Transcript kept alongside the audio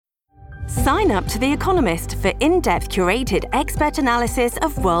Sign up to The Economist for in-depth curated expert analysis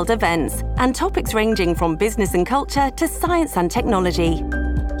of world events and topics ranging from business and culture to science and technology.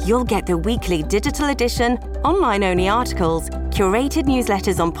 You'll get the weekly digital edition, online-only articles, curated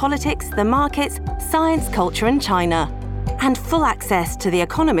newsletters on politics, the markets, science, culture and China, and full access to The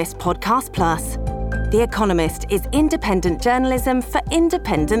Economist Podcast Plus. The Economist is independent journalism for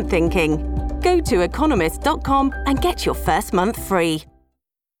independent thinking. Go to economist.com and get your first month free.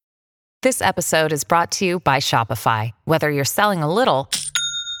 This episode is brought to you by Shopify. Whether you're selling a little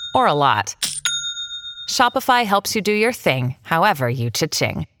or a lot, Shopify helps you do your thing, however you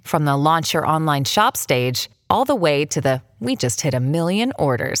cha-ching. From the launch your online shop stage, all the way to the we just hit 1 million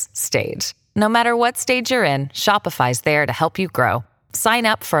orders stage. No matter what stage you're in, Shopify's there to help you grow. Sign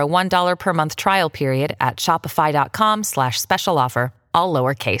up for a $1 per month trial period at shopify.com/special offer, all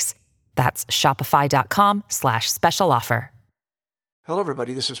lowercase. That's shopify.com/special offer. Hello,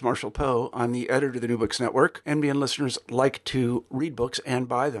 everybody. This is Marshall Poe. I'm the editor of the New Books Network. NBN listeners like to read books and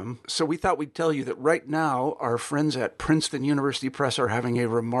buy them. So we thought we'd tell you that right now, our friends at Princeton University Press are having a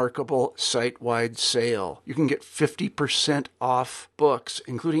remarkable site-wide sale. You can get 50% off books,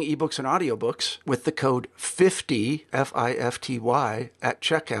 including ebooks and audiobooks, with the code 50, F-I-F-T-Y, at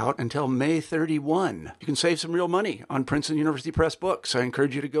checkout until May 31. You can save some real money on Princeton University Press books. I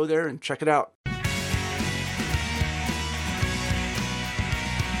encourage you to go there and check it out.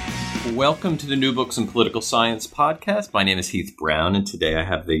 Welcome to the New Books in Political Science podcast. My name is Heath Brown, and today I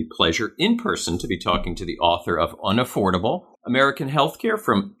have the pleasure in person to be talking to the author of Unaffordable, American Healthcare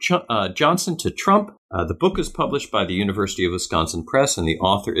from Johnson to Trump. The book is published by the University of Wisconsin Press, and the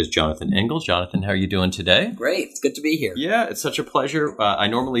author is Jonathan Engel. Jonathan, how are you doing today? Great. It's good to be here. Yeah, it's such a pleasure. I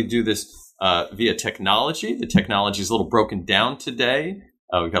normally do this via technology. The technology is a little broken down today.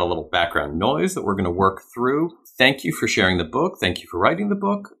 We've got a little background noise that we're going to work through. Thank you for sharing the book. Thank you for writing the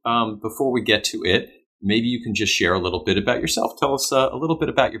book. Before we get to it, maybe you can just share a little bit about yourself. Tell us a little bit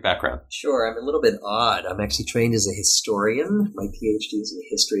about your background. Sure. I'm a little bit odd. I'm actually trained as a historian. My PhD is in the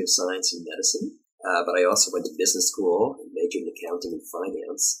history of science and medicine, but I also went to business school and majored in accounting and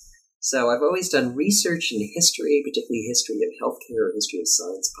finance. So I've always done research in history, particularly history of healthcare or history of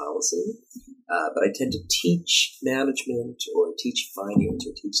science policy. But I tend to teach management or teach finance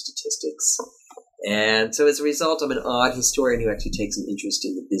or teach statistics. And so as a result, I'm an odd historian who actually takes an interest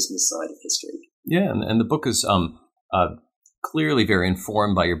in the business side of history. Yeah, and the book is clearly very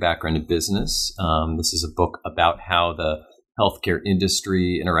informed by your background in business. This is a book about how the healthcare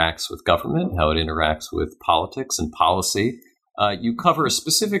industry interacts with government, how it interacts with politics and policy. You cover a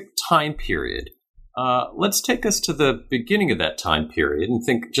specific time period. Let's take us to the beginning of that time period and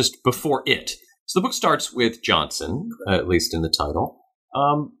think just before it. So the book starts with Johnson, at least in the title.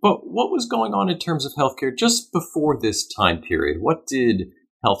 But what was going on in terms of healthcare just before this time period? What did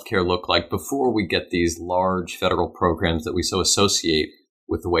healthcare look like before we get these large federal programs that we so associate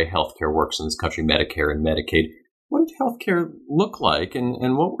with the way healthcare works in this country, Medicare and Medicaid? What did healthcare look like,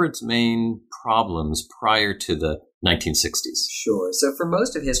 and what were its main problems prior to the 1960s? Sure. So for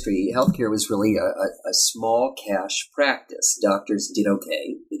most of history, healthcare was really a small cash practice. Doctors did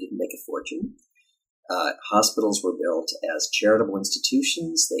okay. They didn't make a fortune. Hospitals were built as charitable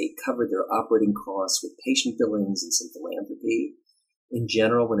institutions. They covered their operating costs with patient billings and some philanthropy. In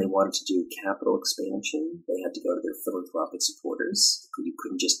general, when they wanted to do capital expansion, they had to go to their philanthropic supporters. You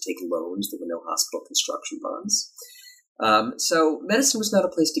couldn't just take loans. There were no hospital construction bonds. So medicine was not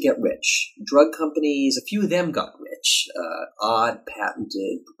a place to get rich. Drug companies, a few of them got rich. Odd,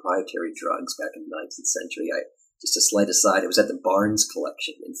 patented, proprietary drugs back in the 19th century. Just a slight aside, it was at the Barnes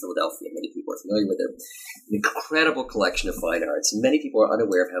Collection in Philadelphia. Many people are familiar with it. An incredible collection of fine arts, and many people are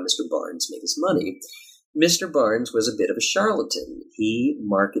unaware of how Mr. Barnes made his money. Mr. Barnes was a bit of a charlatan. He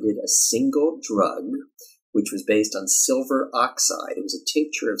marketed a single drug, which was based on silver oxide. It was a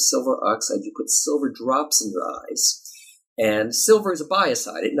tincture of silver oxide. You put silver drops in your eyes. And silver is a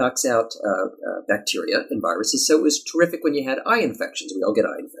biocide. It knocks out bacteria and viruses. So it was terrific when you had eye infections. We all get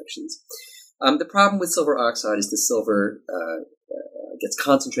eye infections. The problem with silver oxide is the silver gets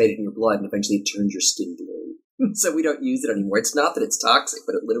concentrated in your blood and eventually it turns your skin blue. So we don't use it anymore. It's not that it's toxic,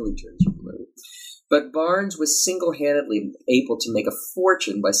 but it literally turns you blue. But Barnes was single-handedly able to make a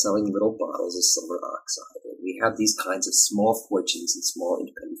fortune by selling little bottles of silver oxide. And we have these kinds of small fortunes in small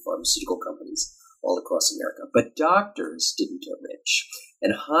independent pharmaceutical companies all across America. But doctors didn't get rich,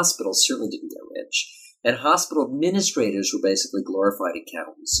 and hospitals certainly didn't get rich. And hospital administrators were basically glorified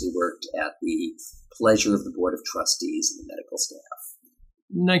accountants who worked at the pleasure of the board of trustees and the medical staff.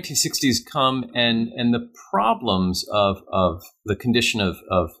 1960s come, and the problems of the condition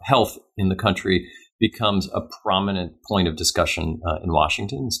of health in the country becomes a prominent point of discussion in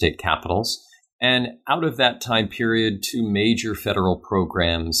Washington, state capitals. And out of that time period, 2 major federal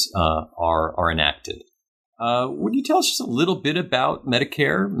programs are enacted. Would you tell us just a little bit about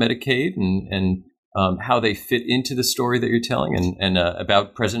Medicare, Medicaid, and how they fit into the story that you're telling, and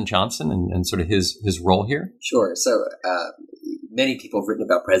about President Johnson and sort of his role here? Sure. So many people have written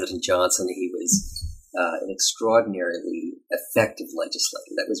about President Johnson. He was an extraordinarily effective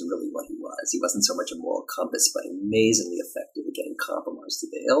legislator. That was really what he was. He wasn't so much a moral compass, but amazingly effective at getting compromise to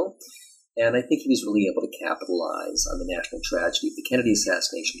the Hill. And I think he was really able to capitalize on the national tragedy of the Kennedy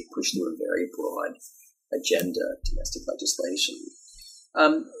assassination to push through a very broad agenda of domestic legislation.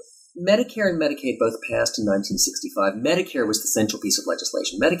 Medicare and Medicaid both passed in 1965. Medicare was the central piece of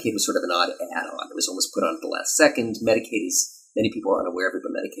legislation. Medicaid was sort of an odd add-on. It was almost put on at the last second. Medicaid is, many people are unaware of it,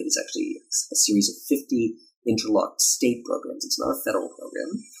 but Medicaid is actually a series of 50 interlocked state programs. It's not a federal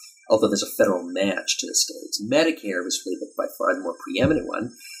program, although there's a federal match to the states. Medicare was really by far the more preeminent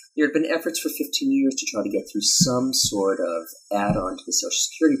one. There had been efforts for 15 years to try to get through some sort of add-on to the Social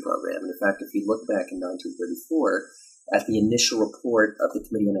Security program. And in fact, if you look back in 1934, at the initial report of the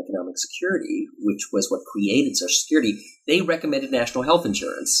Committee on Economic Security, which was what created Social Security, they recommended national health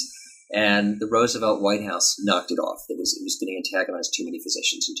insurance. And the Roosevelt White House knocked it off. It was going to antagonize too many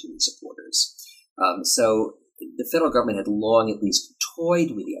physicians and too many supporters. So the federal government had long at least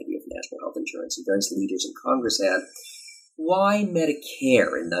toyed with the idea of national health insurance, and various leaders in Congress had. Why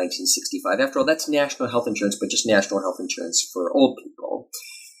Medicare in 1965? After all, that's national health insurance, but just national health insurance for old people.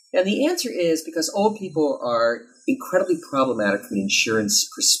 And the answer is because old people are incredibly problematic from an insurance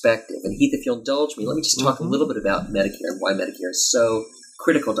perspective. And Heath, if you'll indulge me, let me just talk a little bit about Medicare and why Medicare is so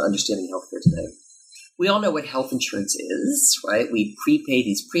critical to understanding healthcare today. We all know what health insurance is, right? We prepay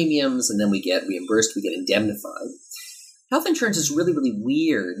these premiums and then we get reimbursed, we get indemnified. Health insurance is really, really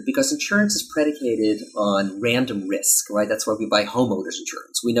weird because insurance is predicated on random risk, right? That's why we buy homeowners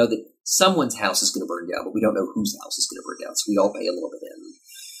insurance. We know that someone's house is going to burn down, but we don't know whose house is going to burn down, so we all pay a little bit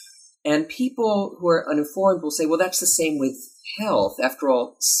in. And people who are uninformed will say, well, that's the same with health. After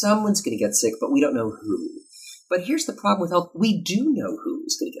all, someone's going to get sick, but we don't know who. But here's the problem with health. We do know who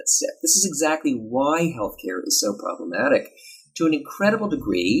is going to get sick. This is exactly why healthcare is so problematic. To an incredible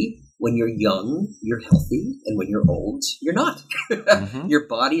degree, when you're young, you're healthy, and when you're old, you're not. Your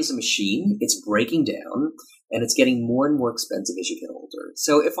body is a machine. It's breaking down, and it's getting more and more expensive as you get older.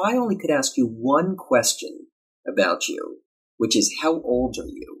 So if I only could ask you one question about you, which is how old are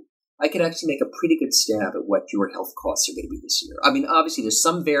you, I could actually make a pretty good stab at what your health costs are going to be this year. I mean, obviously, there's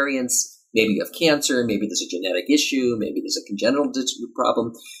some variance. Maybe you have cancer. Maybe there's a genetic issue. Maybe there's a congenital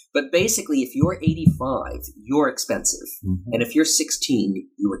problem. But basically, if you're 85, you're expensive. And if you're 16,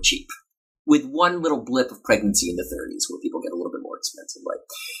 you're cheap. With one little blip of pregnancy in the 30s where people get a little bit more expensive, right?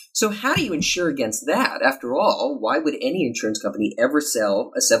 So how do you insure against that? After all, why would any insurance company ever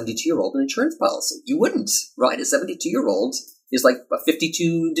sell a 72-year-old an insurance policy? You wouldn't, right? A 72-year-old is like a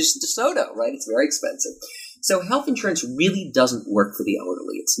 52 DeSoto, right? It's very expensive. So health insurance really doesn't work for the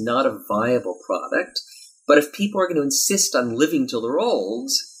elderly. It's not a viable product. But if people are going to insist on living till they're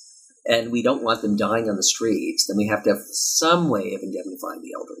old, and we don't want them dying on the streets, then we have to have some way of indemnifying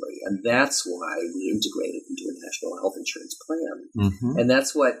the elderly. And that's why we integrated into a national health insurance plan. And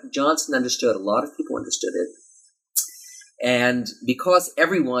that's what Johnson understood. A lot of people understood it. And because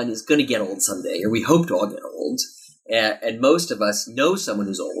everyone is going to get old someday, or we hope to all get old, and most of us know someone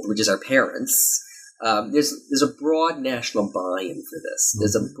who's old, which is our parents, there's a broad national buy-in for this.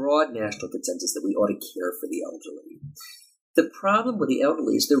 There's a broad national consensus that we ought to care for the elderly. The problem with the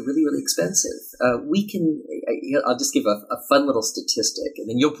elderly is they're really, really expensive. I'll just give a fun little statistic, and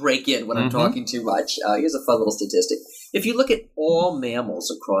then you'll break in when I'm talking too much. Here's a fun little statistic. If you look at all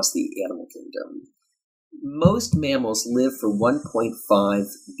mammals across the animal kingdom, most mammals live for 1.5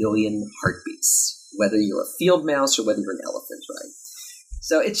 billion heartbeats, whether you're a field mouse or whether you're an elephant, right?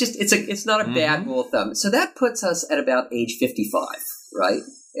 So it's not a bad rule of thumb. So that puts us at about age 55, right?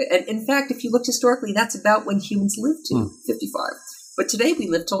 And in fact, if you looked historically, that's about when humans lived to 55. But today we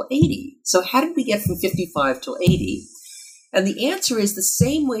live till 80. So how did we get from 55 till 80? And the answer is the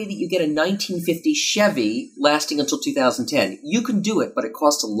same way that you get a 1950 Chevy lasting until 2010. You can do it, but it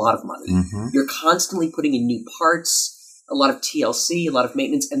costs a lot of money. You're constantly putting in new parts, a lot of TLC, a lot of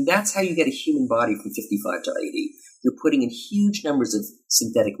maintenance, and that's how you get a human body from 55 to 80. You're putting in huge numbers of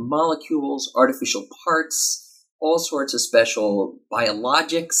synthetic molecules, artificial parts, all sorts of special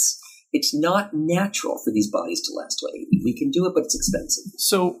biologics. It's not natural for these bodies to last to 80. We can do it, but it's expensive.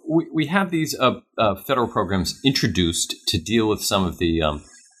 So we have these federal programs introduced to deal with some of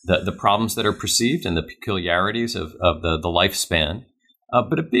the problems that are perceived and the peculiarities of the lifespan.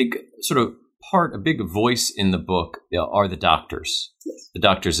 But a big sort of a big voice in the book are the doctors. Yes. The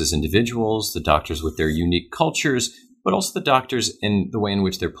doctors as individuals, the doctors with their unique cultures, but also the doctors in the way in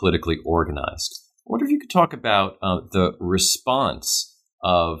which they're politically organized. I wonder if you could talk about the response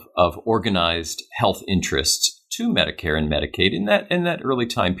of organized health interests to Medicare and Medicaid in that early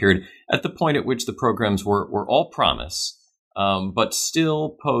time period, at the point at which the programs were all promise, but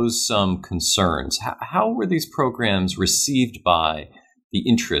still pose some concerns. How were these programs received by the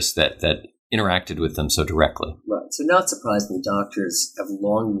interests that interacted with them so directly? Right. So not surprisingly, doctors have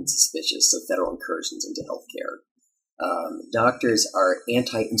long been suspicious of federal incursions into healthcare. Doctors are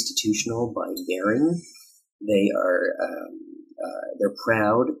anti-institutional by daring. They're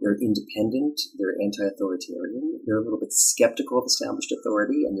proud, they're independent, they're anti-authoritarian, they're a little bit skeptical of established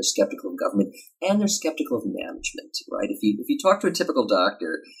authority, and they're skeptical of government, and they're skeptical of management, right? If you talk to a typical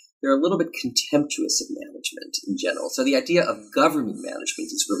doctor, they're a little bit contemptuous of management in general. So the idea of government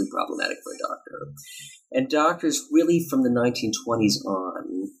management is really problematic for a doctor. And doctors really from the 1920s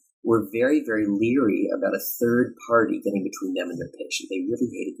on were very, very leery about a third party getting between them and their patient. They really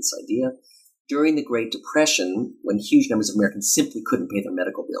hated this idea. During the Great Depression, when huge numbers of Americans simply couldn't pay their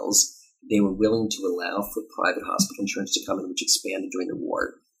medical bills, they were willing to allow for private hospital insurance to come in, which expanded during the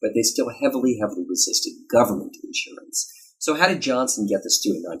war. But they still heavily, heavily resisted government insurance. So how did Johnson get this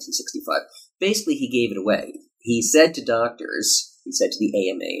through in 1965? Basically, he gave it away. He said to doctors, he said to the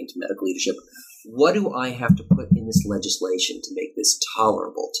AMA and to medical leadership, what do I have to put in this legislation to make this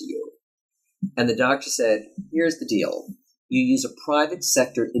tolerable to you? And the doctor said, here's the deal. You use a private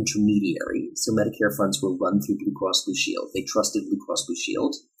sector intermediary, so Medicare funds were run through Blue Cross Blue Shield. They trusted Blue Cross Blue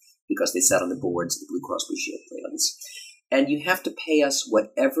Shield because they sat on the boards of the Blue Cross Blue Shield plans. And you have to pay us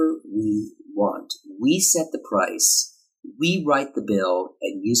whatever we want. We set the price, we write the bill,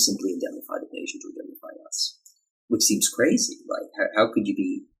 and you simply indemnify the patient or indemnify us. Which seems crazy, right? How could you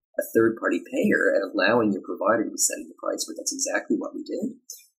be a third-party payer and allowing your provider to be setting the price? But that's exactly what we did.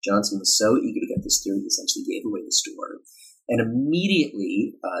 Johnson was so eager to get this through, he essentially gave away the store. And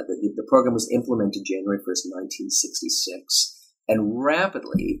immediately, the program was implemented January 1st, 1966. And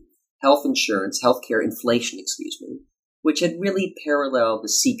rapidly, healthcare inflation, which had really paralleled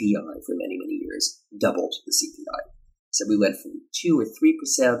the CPI for many, many years, doubled the CPI. So we went from 2 or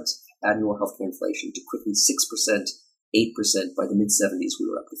 3% annual healthcare inflation to quickly 6%, 8%. By the mid-70s, we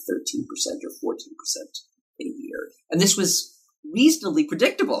were up to 13% or 14% in a year. And this was reasonably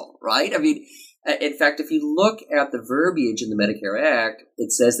predictable, right? I mean, in fact, if you look at the verbiage in the Medicare Act,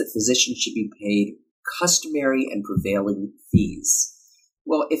 it says that physicians should be paid customary and prevailing fees.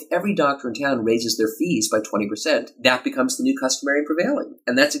 Well, if every doctor in town raises their fees by 20%, that becomes the new customary and prevailing.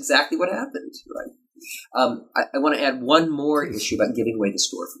 And that's exactly what happened, right? I want to add one more issue about giving away the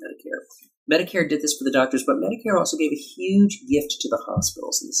store for Medicare. Medicare did this for the doctors, but Medicare also gave a huge gift to the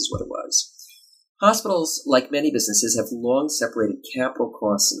hospitals, and this is what it was. Hospitals, like many businesses, have long separated capital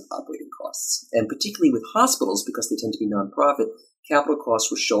costs and operating costs. And particularly with hospitals, because they tend to be nonprofit, capital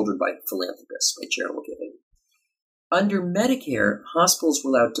costs were shouldered by philanthropists, by charitable giving. Under Medicare, hospitals were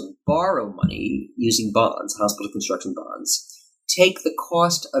allowed to borrow money using bonds, hospital construction bonds, take the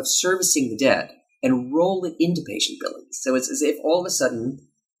cost of servicing the debt, and roll it into patient billings. So it's as if all of a sudden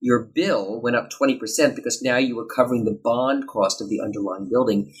your bill went up 20% because now you were covering the bond cost of the underlying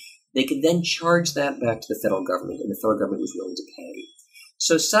building. They could then charge that back to the federal government, and the federal government was willing to pay.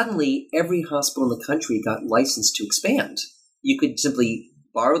 So suddenly, every hospital in the country got licensed to expand. You could simply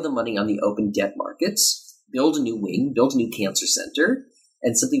borrow the money on the open debt markets, build a new wing, build a new cancer center,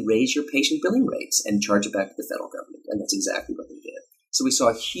 and simply raise your patient billing rates and charge it back to the federal government. And that's exactly what they did. So we saw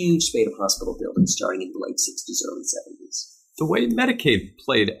a huge spate of hospital building starting in the late 60s, early 70s. The way Medicaid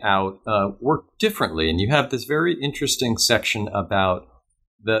played out worked differently, and you have this very interesting section about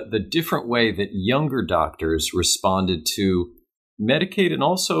the different way that younger doctors responded to Medicaid and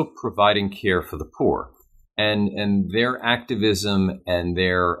also providing care for the poor, and their activism and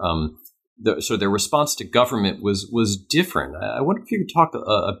their response to government was different. I wonder if you could talk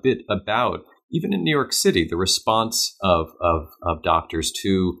a bit about, even in New York City, the response of doctors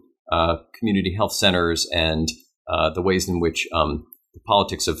to community health centers and the ways in which the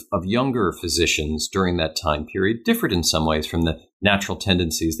politics of younger physicians during that time period differed in some ways from the natural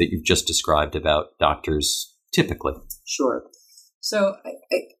tendencies that you've just described about doctors typically. Sure. So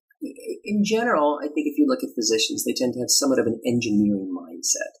in general, I think if you look at physicians, they tend to have somewhat of an engineering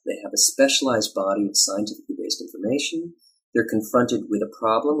mindset. They have a specialized body of scientifically based information. They're confronted with a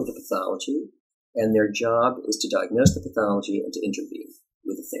problem, with a pathology, and their job is to diagnose the pathology and to intervene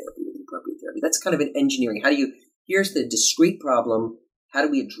with a therapy, with appropriate therapy. That's kind of an engineering. Here's the discrete problem. How do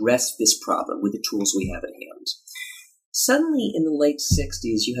we address this problem with the tools we have at hand? Suddenly, in the late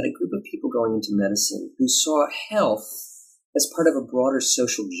 60s, you had a group of people going into medicine who saw health as part of a broader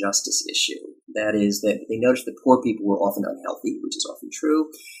social justice issue. That is, that they noticed that poor people were often unhealthy, which is often true,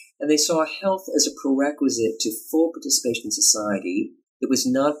 and they saw health as a prerequisite to full participation in society that was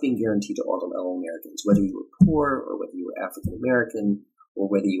not being guaranteed to all Americans, whether you were poor or whether you were African American or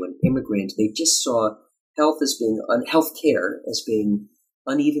whether you were an immigrant. They just saw health care as being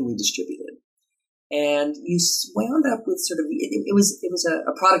unevenly distributed. And you wound up with sort of, it was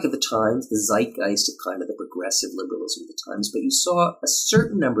a product of the times, the zeitgeist of kind of the progressive liberalism of the times, but you saw a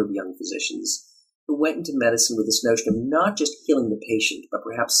certain number of young physicians who went into medicine with this notion of not just healing the patient, but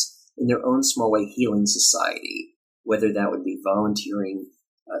perhaps in their own small way healing society, whether that would be volunteering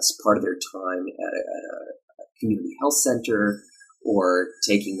as part of their time at a community health center, or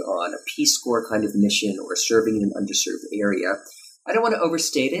taking on a Peace Corps kind of mission, or serving in an underserved area. I don't want to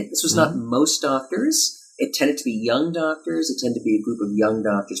overstate it. This was not most doctors. It tended to be young doctors. It tended to be a group of young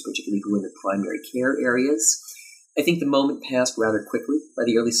doctors, particularly who were in the primary care areas. I think the moment passed rather quickly by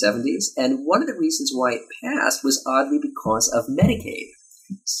the early 70s. And one of the reasons why it passed was oddly because of Medicaid.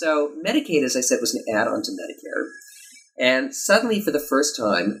 So Medicaid, as I said, was an add-on to Medicare. And suddenly, for the first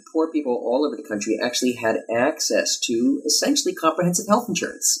time, poor people all over the country actually had access to essentially comprehensive health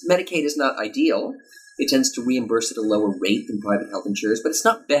insurance. Medicaid is not ideal. It tends to reimburse at a lower rate than private health insurers, but it's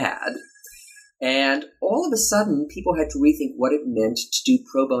not bad. And all of a sudden, people had to rethink what it meant to do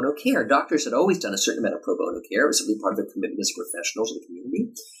pro bono care. Doctors had always done a certain amount of pro bono care. It was simply part of their commitment as professionals in the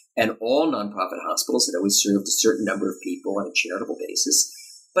community. And all nonprofit hospitals had always served a certain number of people on a charitable basis.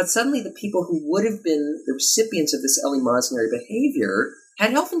 But suddenly, the people who would have been the recipients of this eleemosynary behavior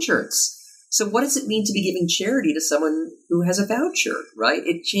had health insurance. So what does it mean to be giving charity to someone who has a voucher, right?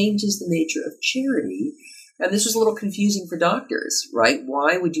 It changes the nature of charity. And this was a little confusing for doctors, right?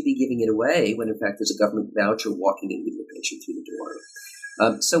 Why would you be giving it away when, in fact, there's a government voucher walking in with your patient through the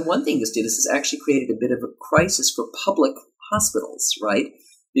door? So one thing this did is this actually created a bit of a crisis for public hospitals, right?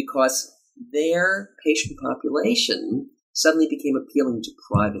 Because their patient population suddenly became appealing to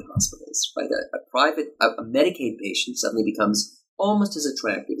private hospitals, right? A Medicaid patient suddenly becomes almost as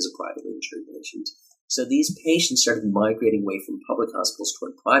attractive as a privately insured patient. So these patients started migrating away from public hospitals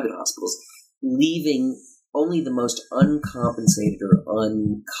toward private hospitals, leaving only the most uncompensated or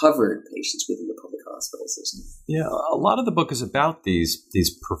uncovered patients within the public hospital system. Yeah, a lot of the book is about these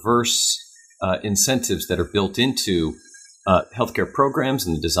perverse incentives that are built into healthcare programs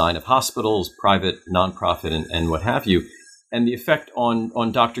and the design of hospitals, private, nonprofit, and what have you, and the effect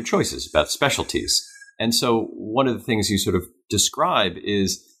on doctor choices about specialties. And so one of the things you sort of describe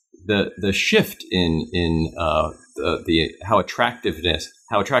is the shift in how attractive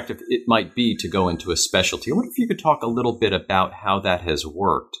it might be to go into a specialty. I wonder if you could talk a little bit about how that has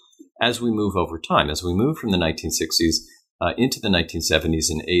worked as we move over time, as we move from the 1960s into the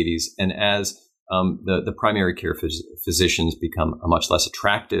 1970s and 80s, and as the primary care physicians become a much less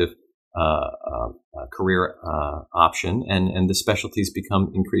attractive career option, and the specialties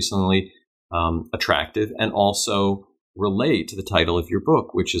become increasingly attractive and also relate to the title of your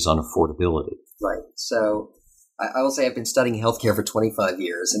book, which is on affordability. Right. So I will say I've been studying healthcare for 25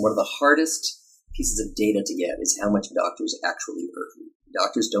 years, and one of the hardest pieces of data to get is how much doctors actually earn.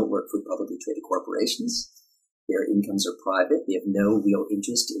 Doctors don't work for publicly traded corporations. Their incomes are private. They have no real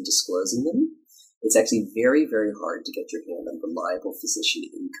interest in disclosing them. It's actually very, very hard to get your hand on reliable physician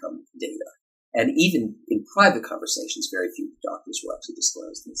income data. And even in private conversations, very few doctors will actually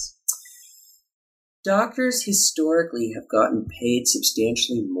disclose this. Doctors historically have gotten paid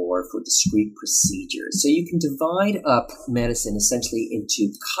substantially more for discrete procedures. So you can divide up medicine essentially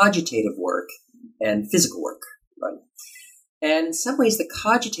into cogitative work and physical work, right? And in some ways, the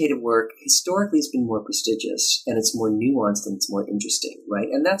cogitative work historically has been more prestigious, and it's more nuanced and it's more interesting, right?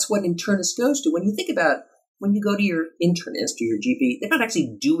 And that's what internist goes to. When you think about when you go to your internist or your GP, they're not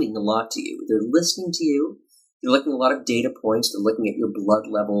actually doing a lot to you. They're listening to you. They're looking at a lot of data points. They're looking at your blood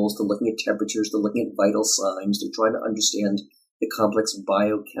levels. They're looking at temperatures. They're looking at vital signs. They're trying to understand the complex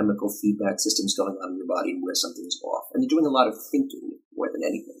biochemical feedback systems going on in your body and where something's off. And they're doing a lot of thinking more than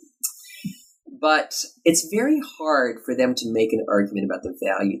anything. But it's very hard for them to make an argument about the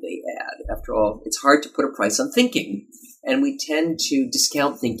value they add. After all, it's hard to put a price on thinking. And we tend to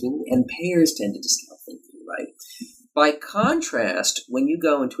discount thinking, and payers tend to discount thinking, right? By contrast, when you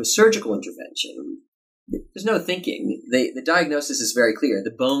go into a surgical intervention, there's no thinking. The diagnosis is very clear.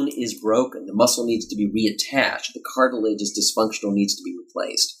 The bone is broken. The muscle needs to be reattached. The cartilage is dysfunctional, needs to be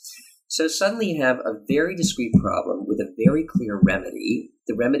replaced. So suddenly you have a very discrete problem with a very clear remedy.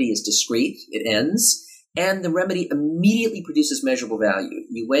 The remedy is discrete. It ends. And the remedy immediately produces measurable value.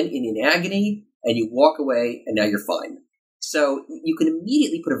 You went in agony, and you walk away, and now you're fine. So you can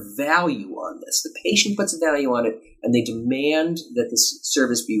immediately put a value on this. The patient puts a value on it, and they demand that this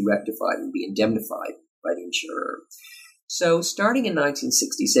service be rectified and be indemnified by the insurer. So starting in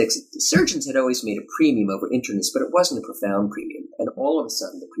 1966, surgeons had always made a premium over internists, but it wasn't a profound premium. And all of a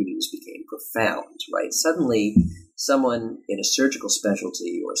sudden, the premiums became profound, right? Suddenly, someone in a surgical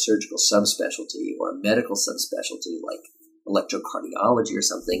specialty or a surgical subspecialty or a medical subspecialty like electrocardiology or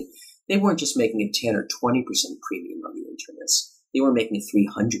something, they weren't just making a 10 or 20% premium on the internist. They were making a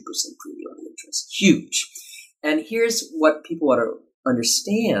 300% premium on the internist. Huge. And here's what people ought to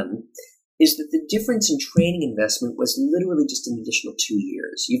understand is that the difference in training investment was literally just an additional 2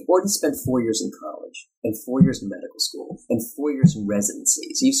 years. You've already spent 4 years in college and 4 years in medical school and 4 years in residency.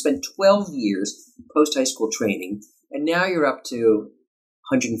 So you've spent 12 years post-high school training, and now you're up to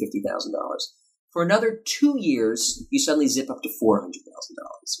 $150,000. For another 2 years, you suddenly zip up to $400,000,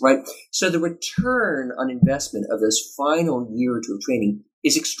 right? So the return on investment of this final year or two of training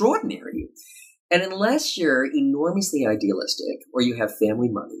is extraordinary. And unless you're enormously idealistic, or you have family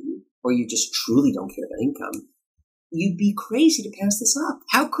money, or you just truly don't care about income, you'd be crazy to pass this up.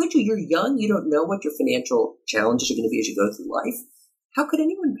 How could you? You're young. You don't know what your financial challenges are going to be as you go through life. How could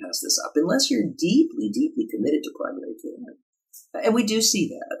anyone pass this up unless you're deeply, deeply committed to primary care? And we do see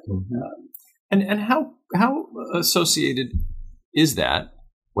that. Mm-hmm. And how associated is that,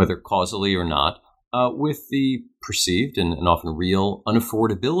 whether causally or not, with the perceived and often real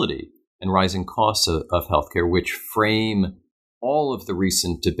unaffordability and rising costs of healthcare, which frame all of the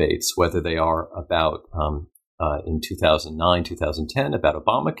recent debates, whether they are about in 2009, 2010, about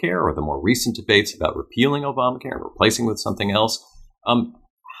Obamacare, or the more recent debates about repealing Obamacare and replacing with something else.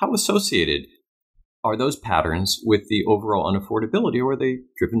 How associated are those patterns with the overall unaffordability, or are they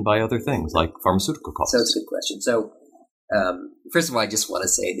driven by other things like pharmaceutical costs? So it's a good question. So first of all, I just want to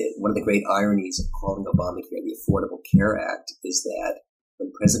say that one of the great ironies of calling Obamacare the Affordable Care Act is that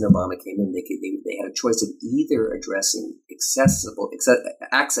when President Obama came in, they had a choice of either addressing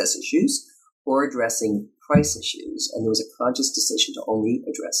access issues or addressing price issues, and there was a conscious decision to only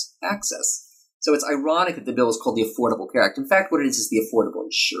address access. So it's ironic that the bill is called the Affordable Care Act. In fact, what it is the Affordable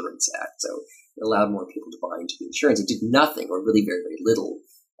Insurance Act. So it allowed more people to buy into the insurance. It did nothing, or really very, very little,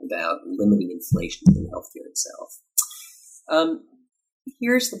 about limiting inflation in healthcare itself.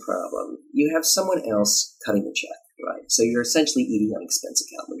 Here's the problem. You have someone else cutting the check. Right. So you're essentially eating on expense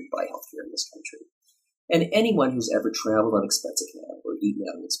account when you buy healthcare in this country. And anyone who's ever traveled on expense account or eaten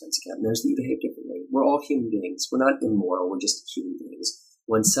out on expense account knows that you behave differently. We're all human beings. We're not immoral. We're just human beings.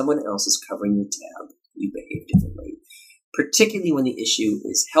 When someone else is covering the tab, you behave differently, particularly when the issue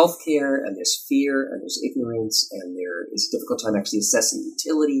is healthcare and there's fear and there's ignorance and there is a difficult time actually assessing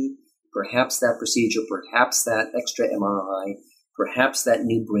utility, perhaps that procedure, perhaps that extra MRI, perhaps that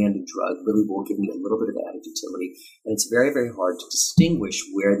new branded drug really will give me a little bit of added utility. And it's very, very hard to distinguish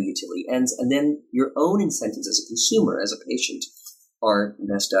where the utility ends. And then your own incentives as a consumer, as a patient, are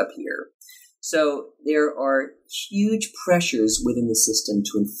messed up here. So there are huge pressures within the system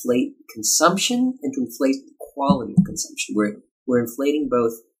to inflate consumption and to inflate the quality of consumption. We're inflating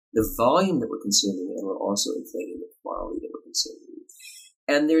both the volume that we're consuming, and we're also inflating the quality that we're consuming.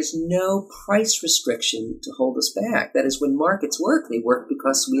 And there's no price restriction to hold us back. That is, when markets work, they work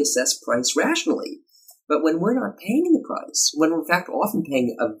because we assess price rationally. But when we're not paying the price, when we're in fact often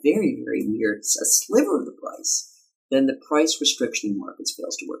paying a very, very mere a sliver of the price, then the price restriction in markets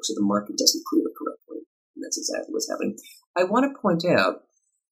fails to work. So the market doesn't prove it correctly. And that's exactly what's happening. I want to point out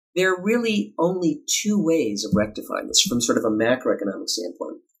there are really only two ways of rectifying this from sort of a macroeconomic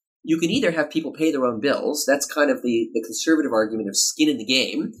standpoint. You can either have people pay their own bills. That's kind of the conservative argument of skin in the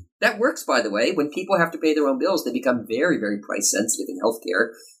game. That works, by the way. When people have to pay their own bills, they become very, very price sensitive in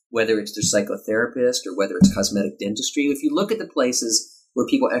healthcare, whether it's their psychotherapist or whether it's cosmetic dentistry. If you look at the places where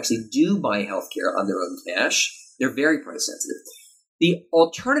people actually do buy healthcare on their own cash, they're very price sensitive. The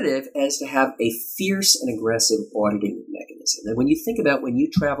alternative is to have a fierce and aggressive auditing mechanism. And when you think about when you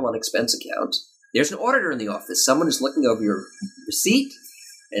travel on expense account, there's an auditor in the office. Someone is looking over your receipt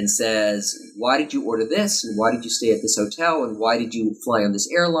and says, why did you order this? And why did you stay at this hotel? And why did you fly on this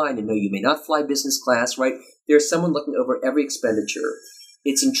airline? And no, you may not fly business class, right? There's someone looking over every expenditure.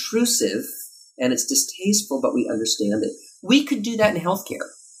 It's intrusive and it's distasteful, but we understand it. We could do that in healthcare.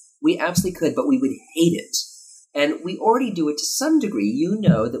 We absolutely could, but we would hate it. And we already do it to some degree. You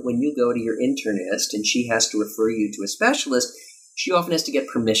know that when you go to your internist and she has to refer you to a specialist, she often has to get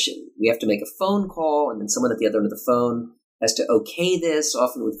permission. We have to make a phone call, and then someone at the other end of the phone has to okay this,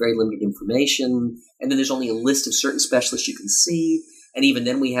 often with very limited information. And then there's only a list of certain specialists you can see. And even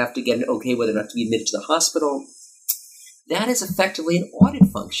then we have to get an okay whether or not to be admitted to the hospital. that is effectively an audit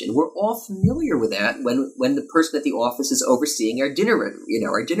function. We're all familiar with that when the person at the office is overseeing our dinner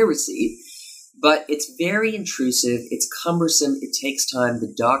receipt. But it's very intrusive. It's cumbersome. It takes time.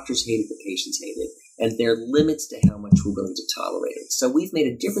 The doctors hate it. The patients hate it. And there are limits to how much we're willing to tolerate it. So we've made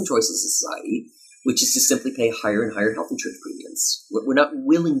a different choice as a society, which is to simply pay higher and higher health insurance premiums. We're not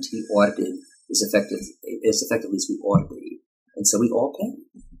willing to be audited as effectively as we ought to be. And so we all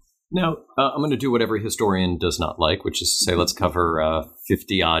pay. Now, I'm going to do what every historian does not like, which is to say, let's cover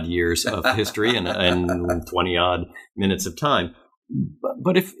 50-odd years of history and 20-odd minutes of time.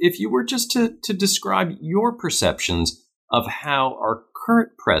 But if you were just to describe your perceptions of how our current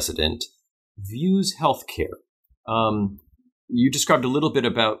president views healthcare, you described a little bit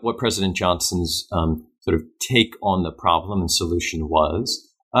about what President Johnson's sort of take on the problem and solution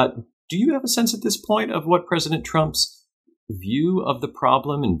was. Do you have a sense at this point of what President Trump's view of the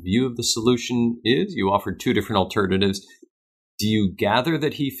problem and view of the solution is? You offered two different alternatives. Do you gather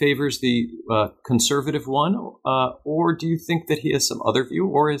that he favors the conservative one, or do you think that he has some other view,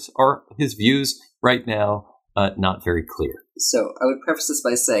 or are his views right now not very clear? So I would preface this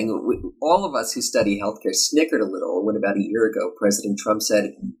by saying all of us who study healthcare snickered a little when about a year ago President Trump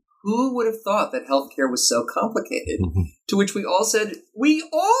said, "Who would have thought that healthcare was so complicated?" Mm-hmm. To which we all said, "We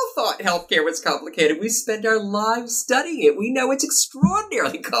all thought healthcare was complicated. We spent our lives studying it. We know it's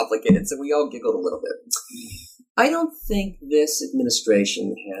extraordinarily complicated." So we all giggled a little bit. I don't think this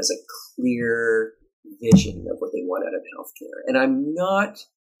administration has a clear vision of what they want out of healthcare. And I'm not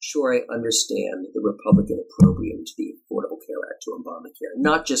sure I understand the Republican opprobrium to the Affordable Care Act, to Obamacare.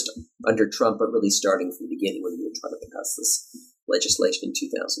 Not just under Trump, but really starting from the beginning when we were trying to pass this legislation in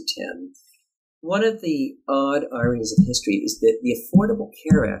 2010. One of the odd ironies of history is that the Affordable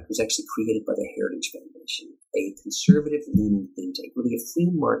Care Act was actually created by the Heritage Foundation, a conservative-leaning think tank, really a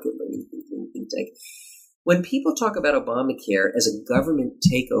free market-leaning think tank. When people talk about Obamacare as a government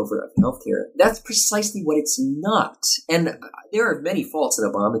takeover of healthcare, that's precisely what it's not. And there are many faults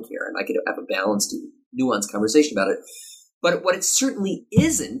in Obamacare, and I could have a balanced and nuanced conversation about it. But what it certainly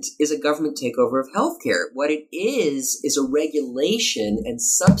isn't is a government takeover of healthcare. What it is a regulation and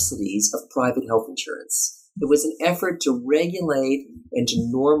subsidies of private health insurance. It was an effort to regulate and to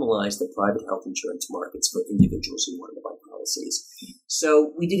normalize the private health insurance markets for individuals who wanted to buy policies.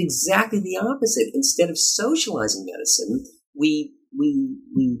 So we did exactly the opposite. Instead of socializing medicine, we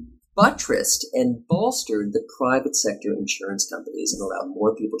buttressed and bolstered the private sector insurance companies and allowed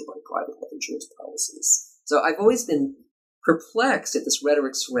more people to buy private health insurance policies. So I've always been perplexed at this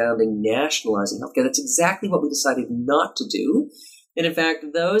rhetoric surrounding nationalizing healthcare. That's exactly what we decided not to do. And in fact,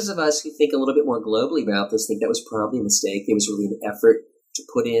 those of us who think a little bit more globally about this think that was probably a mistake. There was really an effort to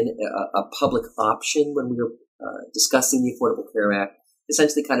put in a public option when we were discussing the Affordable Care Act,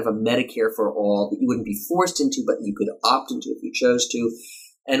 essentially kind of a Medicare for all that you wouldn't be forced into, but you could opt into if you chose to.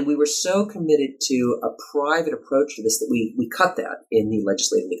 And we were so committed to a private approach to this that we cut that in the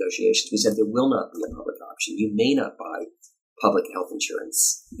legislative negotiations. We said there will not be a public option. You may not buy public health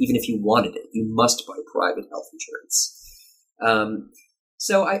insurance. Even if you wanted it, you must buy private health insurance.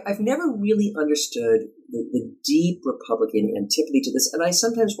 So I've never really understood the deep Republican antipathy to this, and I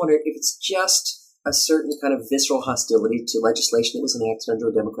sometimes wonder if it's just a certain kind of visceral hostility to legislation that was enacted under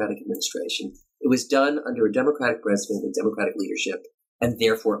a Democratic administration. It was done under a Democratic president with Democratic leadership, and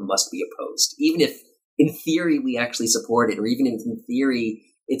therefore it must be opposed. Even if, in theory, we actually support it, or even if, in theory,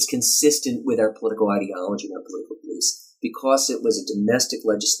 it's consistent with our political ideology and our political beliefs, because it was a domestic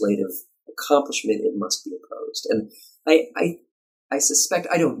legislative accomplishment, it must be opposed. And I suspect,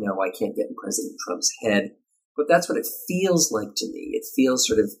 I don't know, I can't get in President Trump's head, but that's what it feels like to me. It feels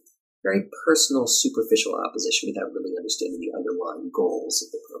sort of very personal, superficial opposition without really understanding the underlying goals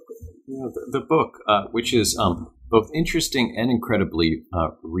of the program. Yeah, the book, which is both interesting and incredibly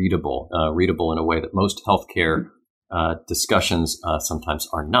readable in a way that most healthcare discussions sometimes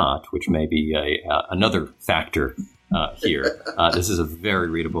are not, which may be another factor here. This is a very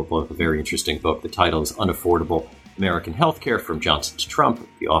readable book, a very interesting book. The title is Unaffordable American Healthcare from Johnson to Trump.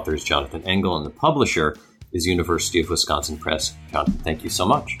 The author is Jonathan Engel, and the publisher is University of Wisconsin Press. Jonathan, thank you so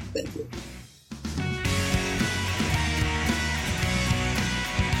much. Thank you.